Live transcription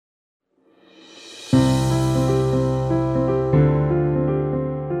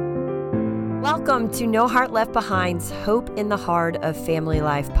Welcome to No Heart Left Behind's Hope in the Heart of Family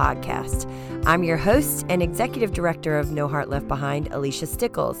Life podcast. I'm your host and executive director of No Heart Left Behind, Alicia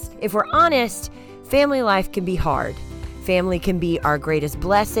Stickles. If we're honest, family life can be hard. Family can be our greatest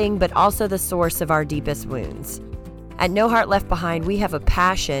blessing, but also the source of our deepest wounds. At No Heart Left Behind, we have a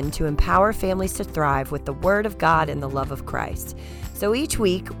passion to empower families to thrive with the Word of God and the love of Christ. So each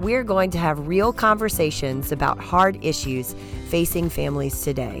week, we're going to have real conversations about hard issues facing families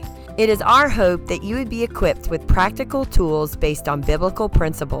today. It is our hope that you would be equipped with practical tools based on biblical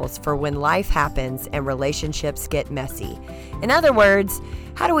principles for when life happens and relationships get messy. In other words,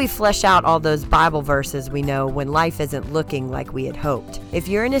 how do we flesh out all those Bible verses we know when life isn't looking like we had hoped? If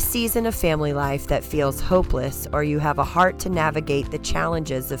you're in a season of family life that feels hopeless, or you have a heart to navigate the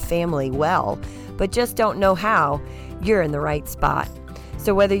challenges of family well, but just don't know how, you're in the right spot.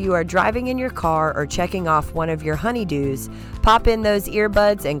 So whether you are driving in your car or checking off one of your honeydews, pop in those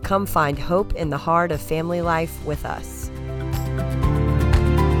earbuds and come find hope in the heart of family life with us.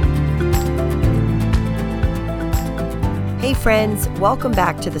 Hey friends, welcome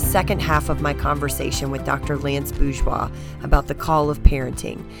back to the second half of my conversation with Dr. Lance Bourgeois about the call of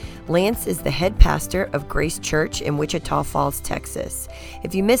parenting. Lance is the head pastor of Grace Church in Wichita Falls, Texas.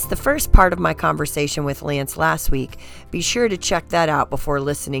 If you missed the first part of my conversation with Lance last week, be sure to check that out before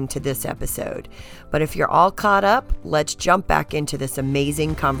listening to this episode. But if you're all caught up, let's jump back into this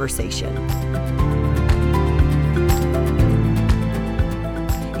amazing conversation.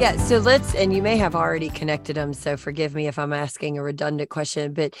 Yeah, so and you may have already connected them, so forgive me if I'm asking a redundant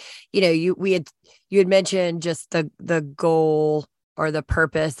question, but you had mentioned just the goal or the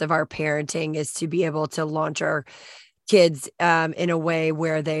purpose of our parenting is to be able to launch our kids in a way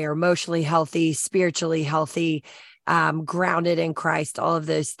where they are emotionally healthy, spiritually healthy, grounded in Christ, all of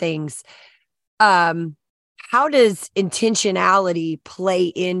those things. How does intentionality play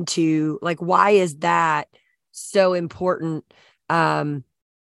into, why is that so important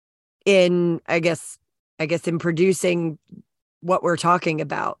in, I guess in producing what we're talking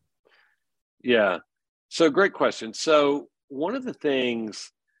about? Yeah. So great question. So one of the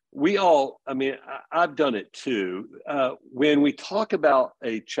things I've done it too. When we talk about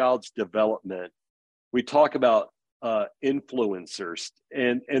a child's development, we talk about influencers,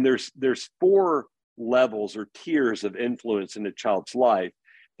 and there's four levels or tiers of influence in a child's life.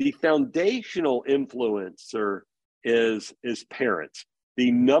 The foundational influencer is parents.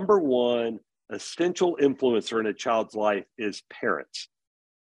 The number one essential influencer in a child's life is parents.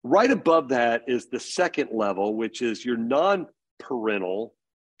 Right above that is the second level, which is your non-parental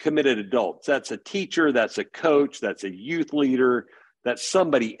committed adults. That's a teacher, that's a coach, that's a youth leader, that's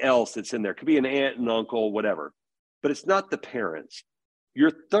somebody else that's in there. It could be an aunt and uncle, whatever, but it's not the parents.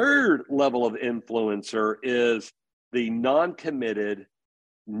 Your third level of influencer is the non-committed,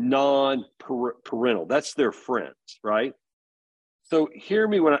 non-parental. That's their friends, right? So hear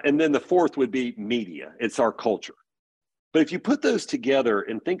me and then the fourth would be media. It's our culture. But if you put those together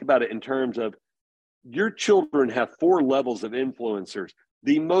and think about it in terms of your children have four levels of influencers,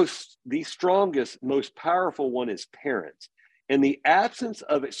 the strongest, most powerful one is parents. In the absence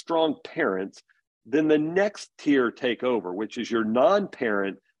of strong parents, then the next tier take over, which is your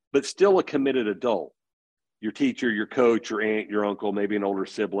non-parent, but still a committed adult. Your teacher, your coach, your aunt, your uncle, maybe an older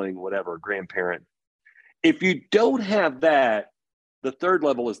sibling, whatever, grandparent. If you don't have that, the third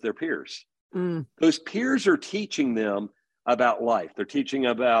level is their peers. Those peers are teaching them about life. They're teaching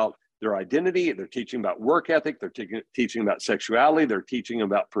about their identity. They're teaching about work ethic. They're teaching about sexuality. They're teaching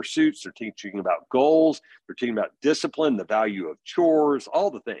about pursuits. They're teaching about goals. They're teaching about discipline, the value of chores,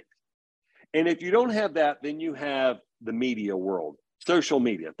 all the things. And if you don't have that, then you have the media world, social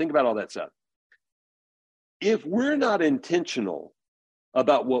media. Think about all that stuff. If we're not intentional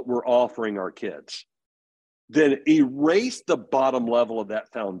about what we're offering our kids, then erase the bottom level of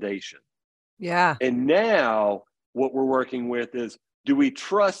that foundation. Yeah. And now what we're working with is, do we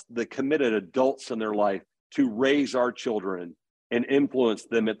trust the committed adults in their life to raise our children and influence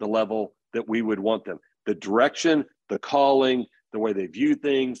them at the level that we would want them? The direction, the calling, the way they view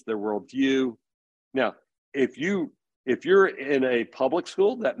things, their worldview. Now, if you're in a public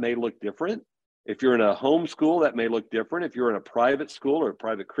school, that may look different. If you're in a home school, that may look different. If you're in a private school or a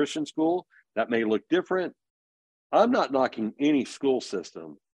private Christian school, that may look different. I'm not knocking any school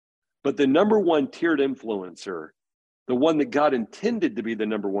system, but the number one tiered influencer, the one that God intended to be the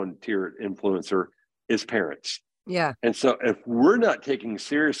number one tiered influencer, is parents. Yeah. And so if we're not taking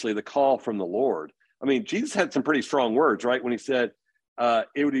seriously the call from the Lord, Jesus had some pretty strong words, right? When he said,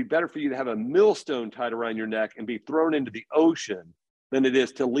 it would be better for you to have a millstone tied around your neck and be thrown into the ocean than it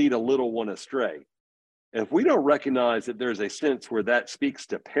is to lead a little one astray. And if we don't recognize that there's a sense where that speaks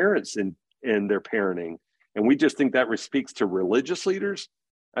to parents in in their parenting, and we just think that speaks to religious leaders,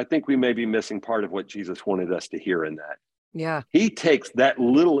 I think we may be missing part of what Jesus wanted us to hear in that. Yeah. He takes that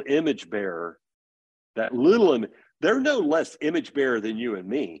little image bearer, they're no less image bearer than you and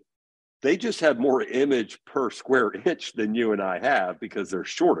me. They just have more image per square inch than you and I have because they're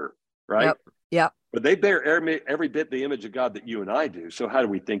shorter, right? Yep. Yep. But they bear every bit the image of God that you and I do. So how do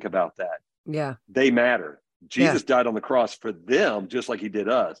we think about that? Yeah. They matter. Jesus died on the cross for them just like he did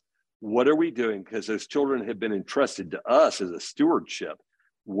us. What are we doing? Because those children have been entrusted to us as a stewardship.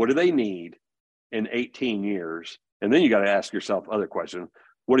 What do they need in 18 years? And then you got to ask yourself other questions.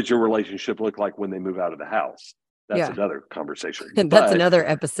 What does your relationship look like when they move out of the house? That's another conversation. That's another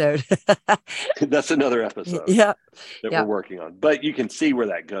episode. That's another episode that we're working on. But you can see where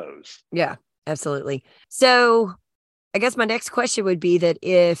that goes. Yeah, absolutely. So I guess my next question would be that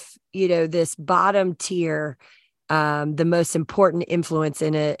if, this bottom tier, the most important influence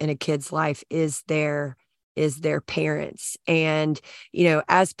in a kid's life is their parents. And,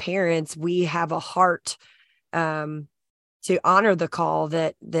 as parents, we have a heart to honor the call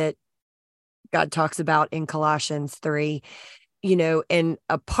that God talks about in Colossians 3, and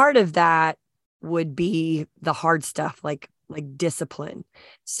a part of that would be the hard stuff like discipline.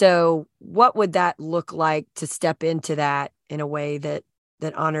 So what would that look like to step into that in a way that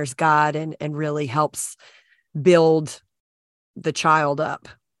honors God and really helps build the child up?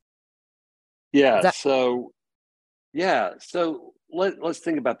 So let's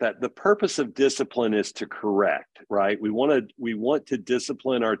think about that. The purpose of discipline is to correct, right? We want to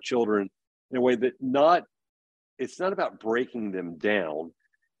discipline our children in a way that it's not about breaking them down.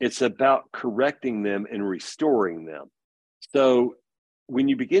 It's about correcting them and restoring them. So when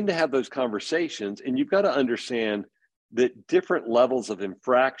you begin to have those conversations, and you've got to understand that different levels of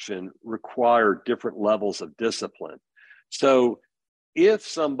infraction require different levels of discipline. So if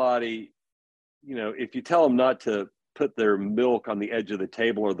somebody, if you tell them not to put their milk on the edge of the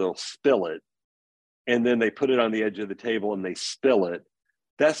table or they'll spill it, and then they put it on the edge of the table and they spill it,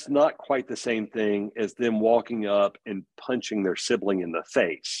 that's not quite the same thing as them walking up and punching their sibling in the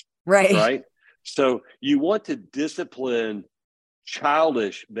face. Right. So you want to discipline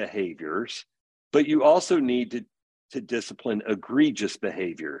childish behaviors, but you also need to discipline egregious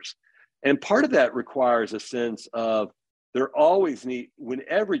behaviors. And part of that requires a sense of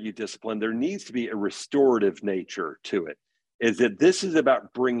whenever you discipline, there needs to be a restorative nature to it, is that this is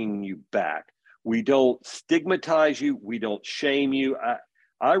about bringing you back. We don't stigmatize you. We don't shame you.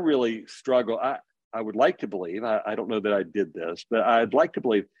 I really struggle. I would like to believe, I don't know that I did this, but I'd like to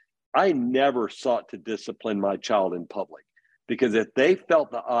believe I never sought to discipline my child in public, because if they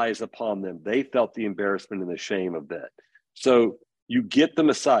felt the eyes upon them, they felt the embarrassment and the shame of that. So you get them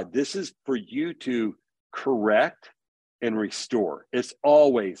aside. This is for you to correct and restore. It's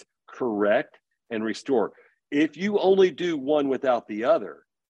always correct and restore. If you only do one without the other,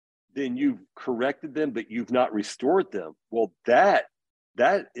 then you've corrected them, but you've not restored them. Well, that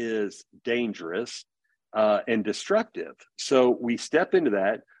is dangerous and destructive. So we step into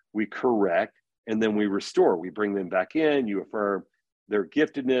that, we correct, and then we restore. We bring them back in. You affirm their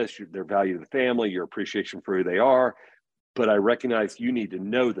giftedness, their value to the family, your appreciation for who they are. But I recognize you need to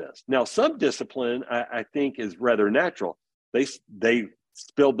know this. Now, some discipline, I think, is rather natural. They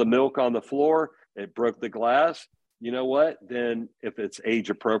spilled the milk on the floor. It broke the glass. You know what? Then if it's age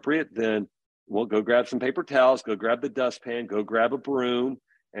appropriate, then we'll go grab some paper towels, go grab the dustpan, go grab a broom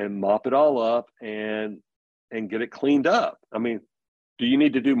and mop it all up and get it cleaned up. I mean, do you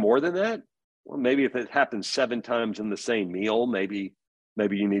need to do more than that? Well, maybe if it happens 7 times in the same meal, maybe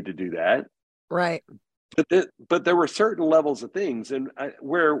you need to do that. Right. But there were certain levels of things, and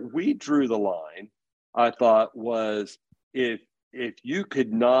where we drew the line, I thought, was if you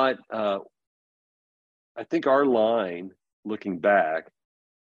could not, I think our line, looking back,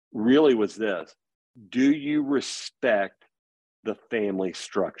 really was this: do you respect the family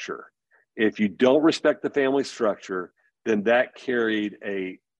structure? If you don't respect the family structure, then that carried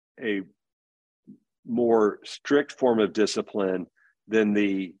a more strict form of discipline than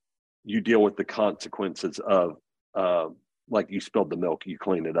you deal with the consequences of, like you spilled the milk, you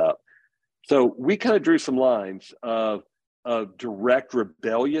clean it up. So we kind of drew some lines of direct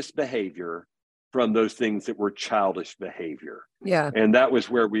rebellious behavior from those things that were childish behavior. Yeah. And that was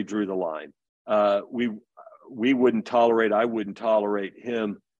where we drew the line. I wouldn't tolerate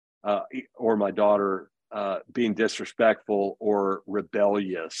him or my daughter being disrespectful or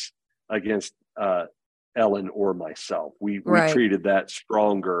rebellious against Ellen or myself. We treated that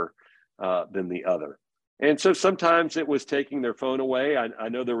stronger than the other. And so sometimes it was taking their phone away. I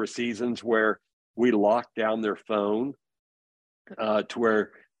know there were seasons where we locked down their phone to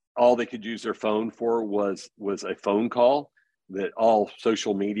where all they could use their phone for was a phone call, that all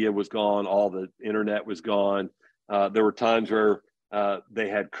social media was gone, all the internet was gone. There were times where they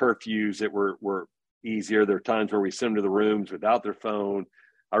had curfews that were easier. There were times where we sent them to the rooms without their phone.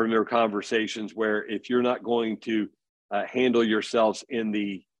 I remember conversations where if you're not going to handle yourselves in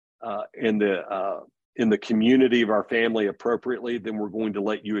the community of our family appropriately, then we're going to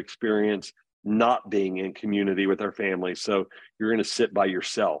let you experience not being in community with our family. So you're going to sit by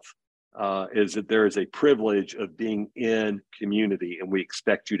yourself. Is that there is a privilege of being in community, and we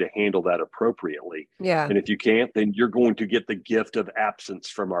expect you to handle that appropriately. Yeah. And if you can't, then you're going to get the gift of absence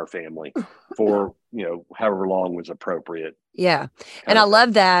from our family for, however long was appropriate. Yeah. And I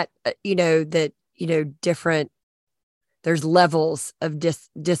love that, different, there's levels of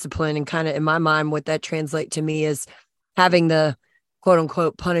discipline, and kind of in my mind, what that translates to me is having the quote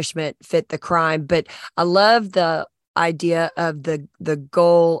unquote punishment fit the crime. But I love the idea of the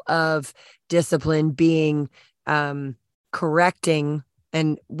goal of discipline being correcting.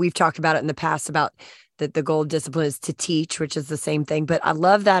 And we've talked about it in the past about that the goal of discipline is to teach, which is the same thing. But I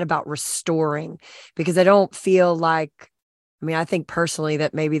love that about restoring, because I don't feel like, I think personally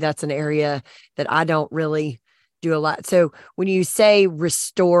that maybe that's an area that I don't really do a lot. So when you say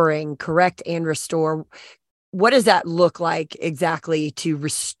restoring, correct and restore, what does that look like exactly to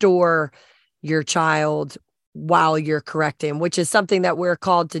restore your child while you're correcting, which is something that we're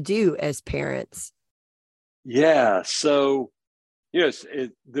called to do as parents? Yeah. So, there's,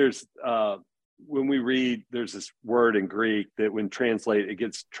 when we read, there's this word in Greek that when translated, it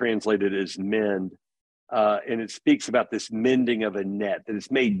gets translated as mend. And it speaks about this mending of a net that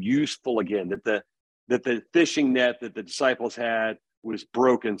is made useful again, that the fishing net that the disciples had was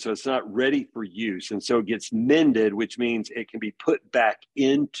broken, so it's not ready for use. And so it gets mended, which means it can be put back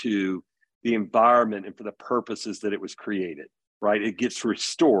into the environment and for the purposes that it was created, right? It gets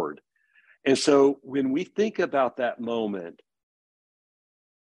restored. And so when we think about that moment,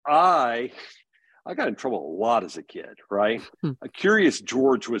 I got in trouble a lot as a kid, right? Curious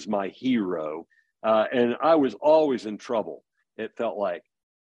George was my hero, and I was always in trouble, it felt like.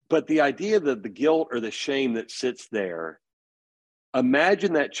 But the idea that the guilt or the shame that sits there,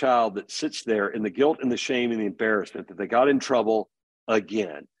 imagine that child that sits there in the guilt and the shame and the embarrassment that they got in trouble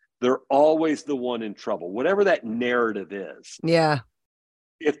again. They're always the one in trouble, whatever that narrative is. Yeah.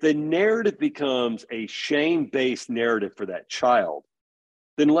 If the narrative becomes a shame-based narrative for that child,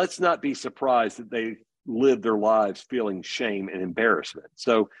 then let's not be surprised that they live their lives feeling shame and embarrassment.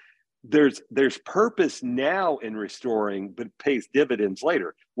 So there's purpose now in restoring, but it pays dividends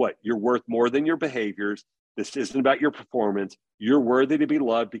later. What? You're worth more than your behaviors. This isn't about your performance. You're worthy to be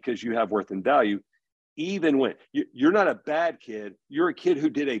loved because you have worth and value. Even when you're not a bad kid, you're a kid who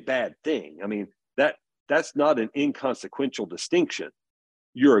did a bad thing. That's not an inconsequential distinction.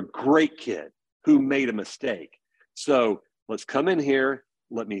 You're a great kid who made a mistake. So let's come in here.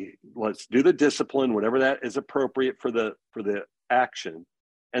 Let's do the discipline, whatever that is appropriate for the action.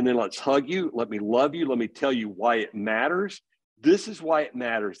 And then let's hug you. Let me love you. Let me tell you why it matters. This is why it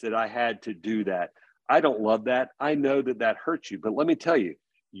matters that I had to do that. I don't love that. I know that hurts you, but let me tell you,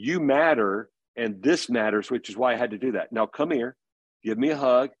 you matter and this matters, which is why I had to do that. Now come here, give me a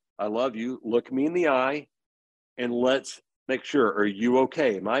hug. I love you. Look me in the eye and let's make sure, are you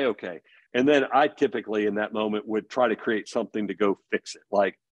okay? Am I okay? And then I typically in that moment would try to create something to go fix it.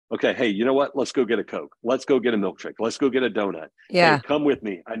 Like, okay, hey, you know what? Let's go get a Coke. Let's go get a milkshake. Let's go get a donut. Yeah. Hey, come with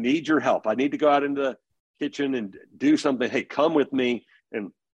me. I need your help. I need to go out into the kitchen and do something. Hey, come with me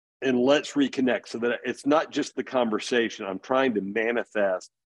and let's reconnect so that it's not just the conversation. I'm trying to manifest.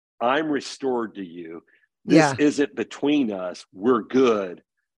 I'm restored to you. This isn't between us. We're good.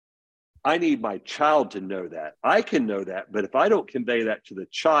 I need my child to know that. I can know that, but if I don't convey that to the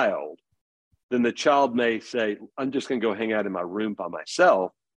child, then the child may say, I'm just going to go hang out in my room by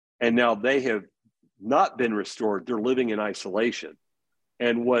myself. And now they have not been restored. They're living in isolation.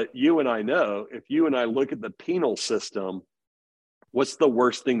 And what you and I know, if you and I look at the penal system, what's the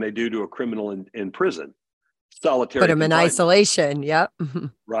worst thing they do to a criminal in prison? Solitary confinement. Put them in isolation. Yep.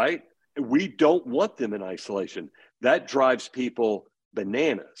 Right? We don't want them in isolation. That drives people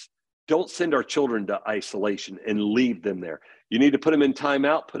bananas. Don't send our children to isolation and leave them there. You need to put them in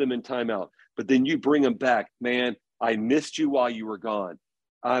timeout, put them in timeout. But then you bring them back. Man, I missed you while you were gone.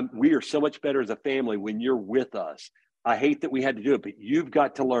 We are so much better as a family when you're with us. I hate that we had to do it, but you've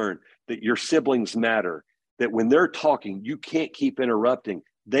got to learn that your siblings matter, that when they're talking, you can't keep interrupting.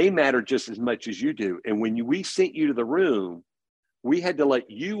 They matter just as much as you do. And when we sent you to the room, we had to let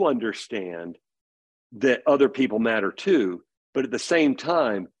you understand that other people matter too. But at the same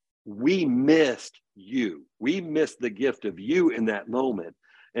time, we missed you. We missed the gift of you in that moment.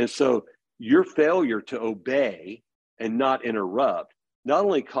 And so your failure to obey and not interrupt not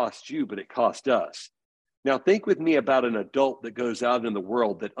only cost you, but it cost us. Now, think with me about an adult that goes out in the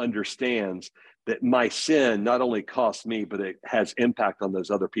world that understands that my sin not only costs me, but it has impact on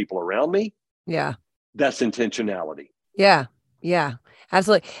those other people around me. Yeah. That's intentionality. Yeah. Yeah,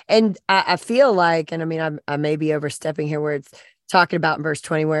 absolutely. And I feel like, and I mean, I may be overstepping here where it's talking about in verse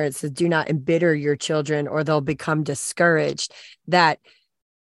 20, where it says, do not embitter your children or they'll become discouraged. That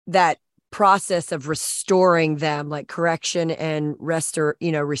process of restoring them, like correction and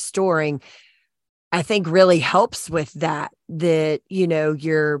restoring, I think really helps with that, you're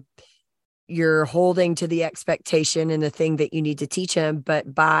holding to the expectation and the thing that you need to teach them.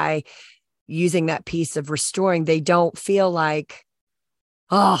 But by using that piece of restoring, they don't feel like,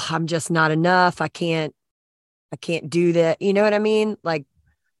 oh, I'm just not enough. I can't do that. You know what I mean? Like,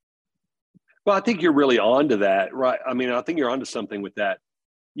 well, I think you're really onto that, right? I mean, I think you're onto something with that.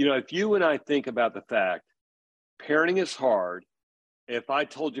 If you and I think about the fact parenting is hard, if I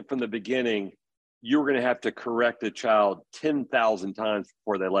told you from the beginning, you were going to have to correct a child 10,000 times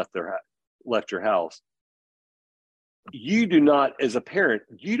before they left your house. You do not, as a parent,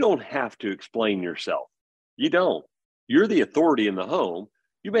 you don't have to explain yourself. You don't. You're the authority in the home.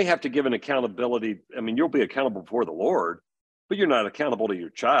 You may have to give an accountability. I mean, you'll be accountable before the Lord, but you're not accountable to your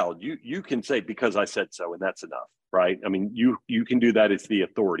child. You can say, because I said so, and that's enough, right? I mean, you can do that. It's the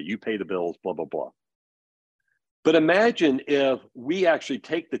authority. You pay the bills, blah, blah, blah. But imagine if we actually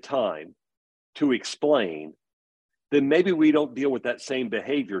take the time to explain, then maybe we don't deal with that same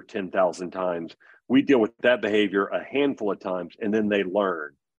behavior 10,000 times. We deal with that behavior a handful of times, and then they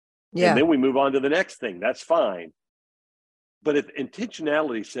learn. yeah. And then we move on to the next thing. That's fine. But if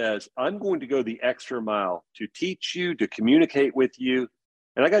intentionality says, I'm going to go the extra mile to teach you, to communicate with you.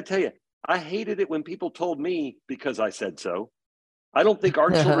 And I got to tell you, I hated it when people told me because I said so. I don't think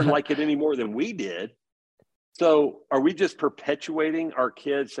our children like it any more than we did. So are we just perpetuating our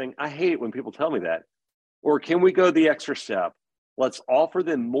kids saying, I hate it when people tell me that? Or can we go the extra step? Let's offer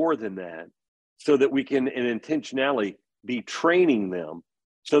them more than that so that we can, in intentionality, be training them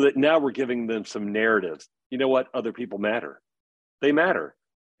so that now we're giving them some narratives. You know what? Other people matter. They matter.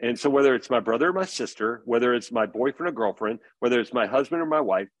 And so whether it's my brother or my sister, whether it's my boyfriend or girlfriend, whether it's my husband or my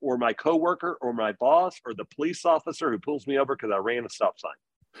wife, or my coworker or my boss or the police officer who pulls me over because I ran a stop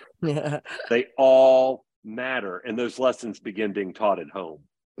sign, they all matter. And those lessons begin being taught at home.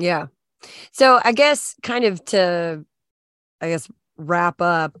 Yeah. So I guess kind of to, wrap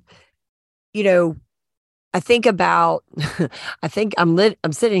up, I think about, I think I'm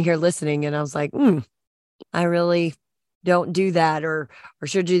sitting here listening and I was like, I really don't do that or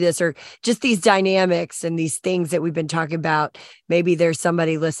should do this, or just these dynamics and these things that we've been talking about. Maybe there's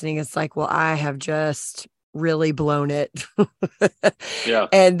somebody listening. It's like, well, I have just really blown it. Yeah.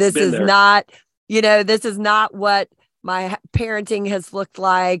 And this is not, this is not what my parenting has looked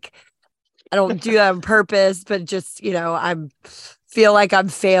like. I don't do that on purpose, but just, I feel like I'm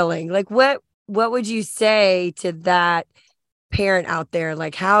failing. Like what would you say to that parent out there?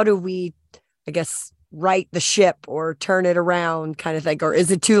 Like, how do we, right the ship or turn it around kind of thing? Or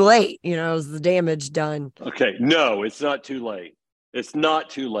is it too late? Is the damage done? Okay. No, it's not too late. It's not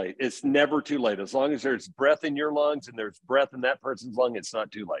too late. It's never too late. As long as there's breath in your lungs and there's breath in that person's lung, it's not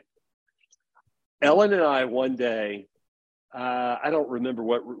too late. Ellen and I, one day, I don't remember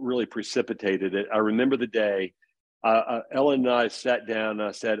what really precipitated it. I remember the day Ellen and I sat down and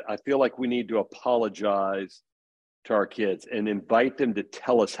I said, I feel like we need to apologize to our kids and invite them to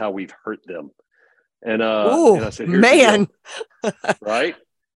tell us how we've hurt them. And I said, here's man. The deal. Right?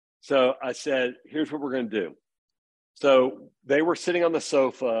 So I said, here's what we're going to do. So they were sitting on the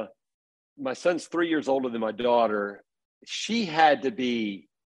sofa. My son's 3 years older than my daughter. She had to be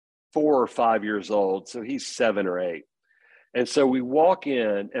 4 or 5 years old. So he's 7 or 8. And so we walk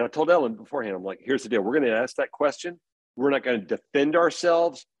in, and I told Ellen beforehand, I'm like, here's the deal. We're going to ask that question. We're not going to defend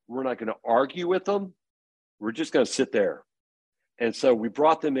ourselves. We're not going to argue with them. We're just going to sit there. And so we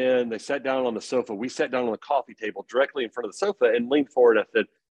brought them in. They sat down on the sofa. We sat down on the coffee table directly in front of the sofa and leaned forward. I said,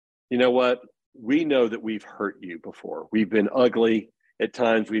 you know what? We know that we've hurt you before. We've been ugly at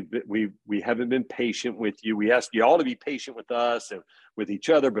times. We haven't been patient with you. We ask you all to be patient with us and with each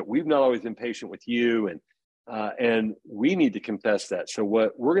other, but we've not always been patient with you. And we need to confess that. So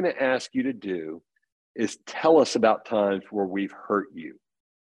what we're going to ask you to do is tell us about times where we've hurt you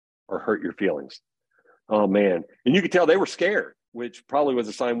or hurt your feelings. Oh, man. And you could tell they were scared, which probably was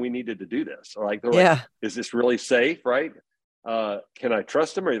a sign we needed to do this. Like, they're like, is this really safe, right? Can I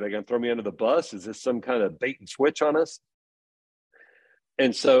trust them? Or are they going to throw me under the bus? Is this some kind of bait and switch on us?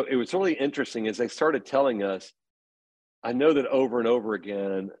 And so it was really interesting as they started telling us, I know that over and over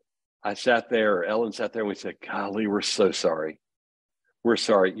again, I sat there, or Ellen sat there, and we said, golly, we're so sorry. We're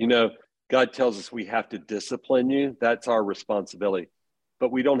sorry. God tells us we have to discipline you. That's our responsibility.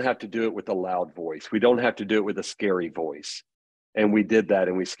 But we don't have to do it with a loud voice. We don't have to do it with a scary voice. And we did that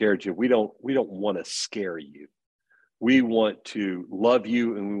and we scared you. We don't want to scare you. We want to love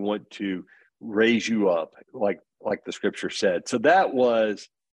you and we want to raise you up like the scripture said. So that was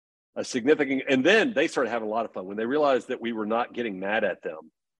a significant, and then they started having a lot of fun when they realized that we were not getting mad at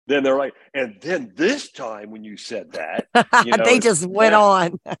them. Then they're like, and then this time when you said that, they just went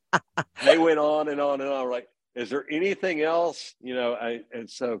on. They went on and on and on. Like, is there anything else? And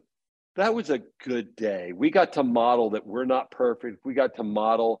so that was a good day. We got to model that we're not perfect. We got to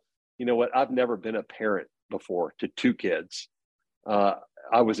model, what, I've never been a parent before to 2 kids.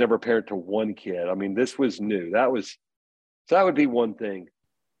 I was never a parent to 1 kid. I mean, this was new. So that would be one thing.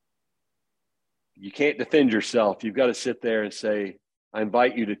 You can't defend yourself. You've got to sit there and say, I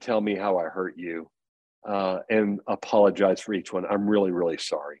invite you to tell me how I hurt you, and apologize for each one. I'm really, really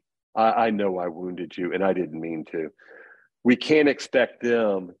sorry. I know I wounded you and I didn't mean to. We can't expect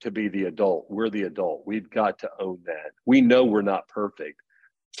them to be the adult. We're the adult. We've got to own that. We know we're not perfect.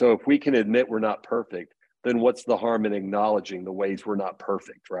 So if we can admit we're not perfect, then what's the harm in acknowledging the ways we're not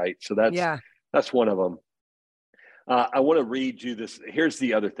perfect, right? So that's one of them. I want to read you this. Here's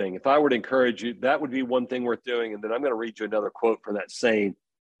the other thing. If I were to encourage you, that would be one thing worth doing. And then I'm going to read you another quote from that same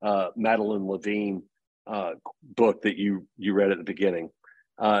Madeline Levine book that you read at the beginning.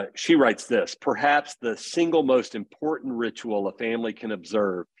 She writes this: perhaps the single most important ritual a family can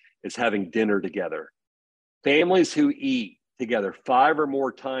observe is having dinner together. Families who eat together 5 or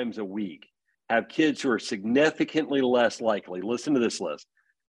more times a week have kids who are significantly less likely. Listen to this list.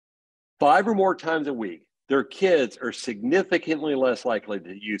 5 or more times a week, their kids are significantly less likely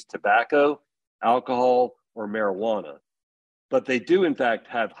to use tobacco, alcohol, or marijuana. But they do, in fact,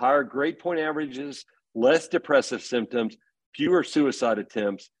 have higher grade point averages, less depressive symptoms, fewer suicide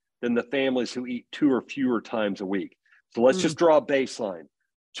attempts than the families who eat 2 or fewer times a week. So let's just draw a baseline.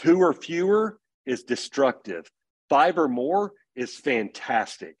 2 or fewer is destructive. 5 or more is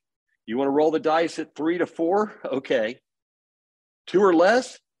fantastic. You want to roll the dice at 3 to 4? Okay. 2 or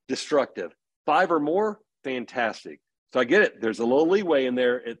less, destructive. 5 or more, fantastic. So I get it. There's a little leeway in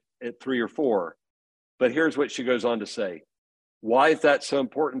there at 3 or 4. But here's what she goes on to say. Why is that so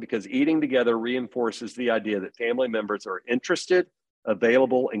important? Because eating together reinforces the idea that family members are interested,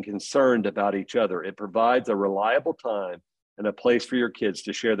 available, and concerned about each other. It provides a reliable time and a place for your kids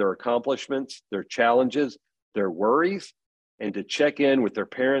to share their accomplishments, their challenges, their worries, and to check in with their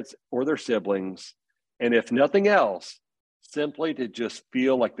parents or their siblings. And if nothing else, simply to just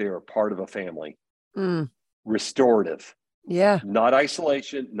feel like they are part of a family. Restorative. Yeah. Not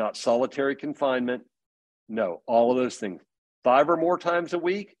isolation, not solitary confinement. No, all of those things. 5 or more times a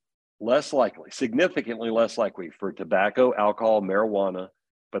week, less likely, significantly less likely for tobacco, alcohol, marijuana,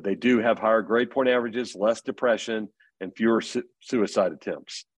 but they do have higher grade point averages, less depression, and fewer suicide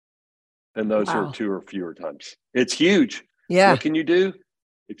attempts than those who are 2 or fewer times. It's huge. Yeah. What can you do?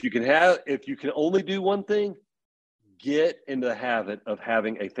 If you can only do one thing, get into the habit of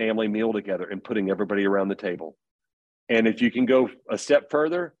having a family meal together and putting everybody around the table. And if you can go a step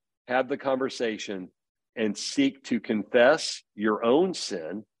further, have the conversation and seek to confess your own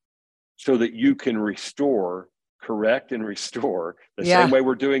sin so that you can correct and restore the same way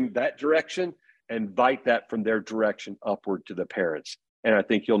we're doing that direction, and invite that from their direction upward to the parents. And I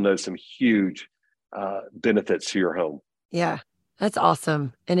think you'll know some huge benefits to your home. Yeah, that's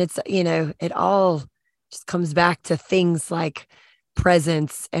awesome. And it's, it all just comes back to things like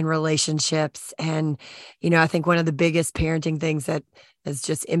presence and relationships. And, I think one of the biggest parenting things that has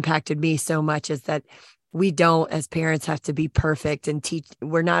just impacted me so much is that we don't, as parents, have to be perfect and teach.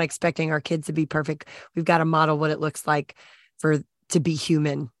 We're not expecting our kids to be perfect. We've got to model what it looks like to be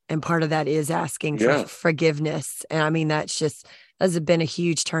human. And part of that is asking for forgiveness. And I mean, that's been a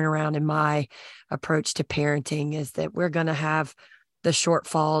huge turnaround in my approach to parenting, is that we're going to have the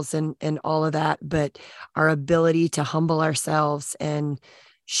shortfalls and all of that, but our ability to humble ourselves and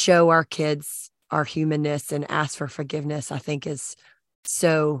show our kids our humanness and ask for forgiveness, I think is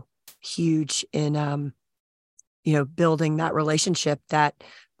so huge in, building that relationship that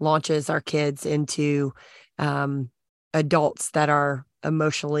launches our kids into adults that are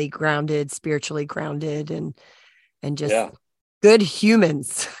emotionally grounded, spiritually grounded, and just good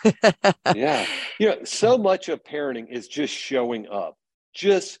humans. Yeah. So much of parenting is just showing up.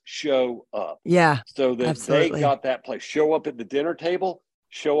 Just show up. Yeah. So that absolutely. They got that place. Show up at the dinner table,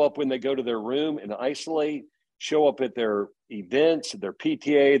 show up when they go to their room and isolate, show up at their events, their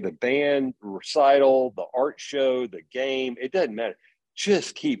PTA, the band recital, the art show, the game. It doesn't matter.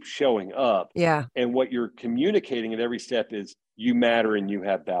 Just keep showing up. Yeah. And what you're communicating at every step is you matter and you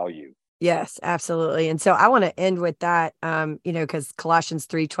have value. Yes, absolutely. And so I want to end with that, because Colossians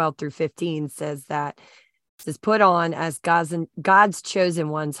 3:12-15 says that, it says, put on as God's chosen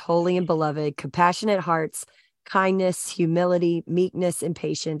ones, holy and beloved, compassionate hearts, kindness, humility, meekness, and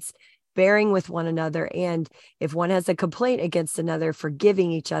patience, bearing with one another. And if one has a complaint against another, forgiving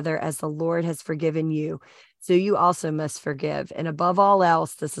each other as the Lord has forgiven you. So you also must forgive. And above all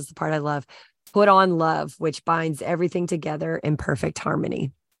else, this is the part I love, put on love, which binds everything together in perfect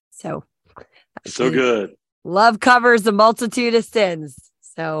harmony. So good. Love covers a multitude of sins.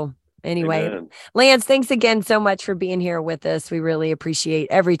 So anyway, Amen. Lance, thanks again so much for being here with us. We really appreciate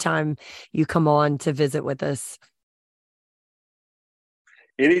every time you come on to visit with us.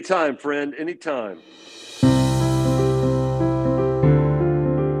 Anytime, friend, anytime.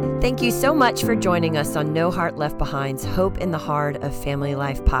 Thank you so much for joining us on No Heart Left Behind's Hope in the Heart of Family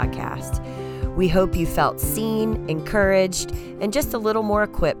Life podcast. We hope you felt seen, encouraged, and just a little more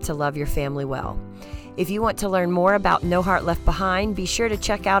equipped to love your family well. If you want to learn more about No Heart Left Behind, be sure to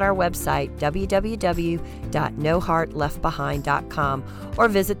check out our website, www.noheartleftbehind.com, or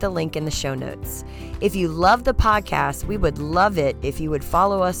visit the link in the show notes. If you love the podcast, we would love it if you would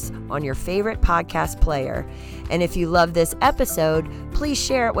follow us on your favorite podcast player. And if you love this episode, please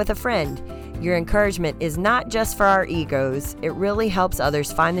share it with a friend. Your encouragement is not just for our egos. It really helps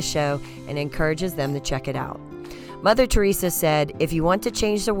others find the show and encourages them to check it out. Mother Teresa said, if you want to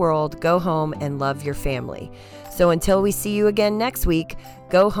change the world, go home and love your family. So until we see you again next week,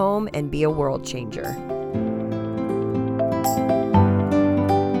 go home and be a world changer.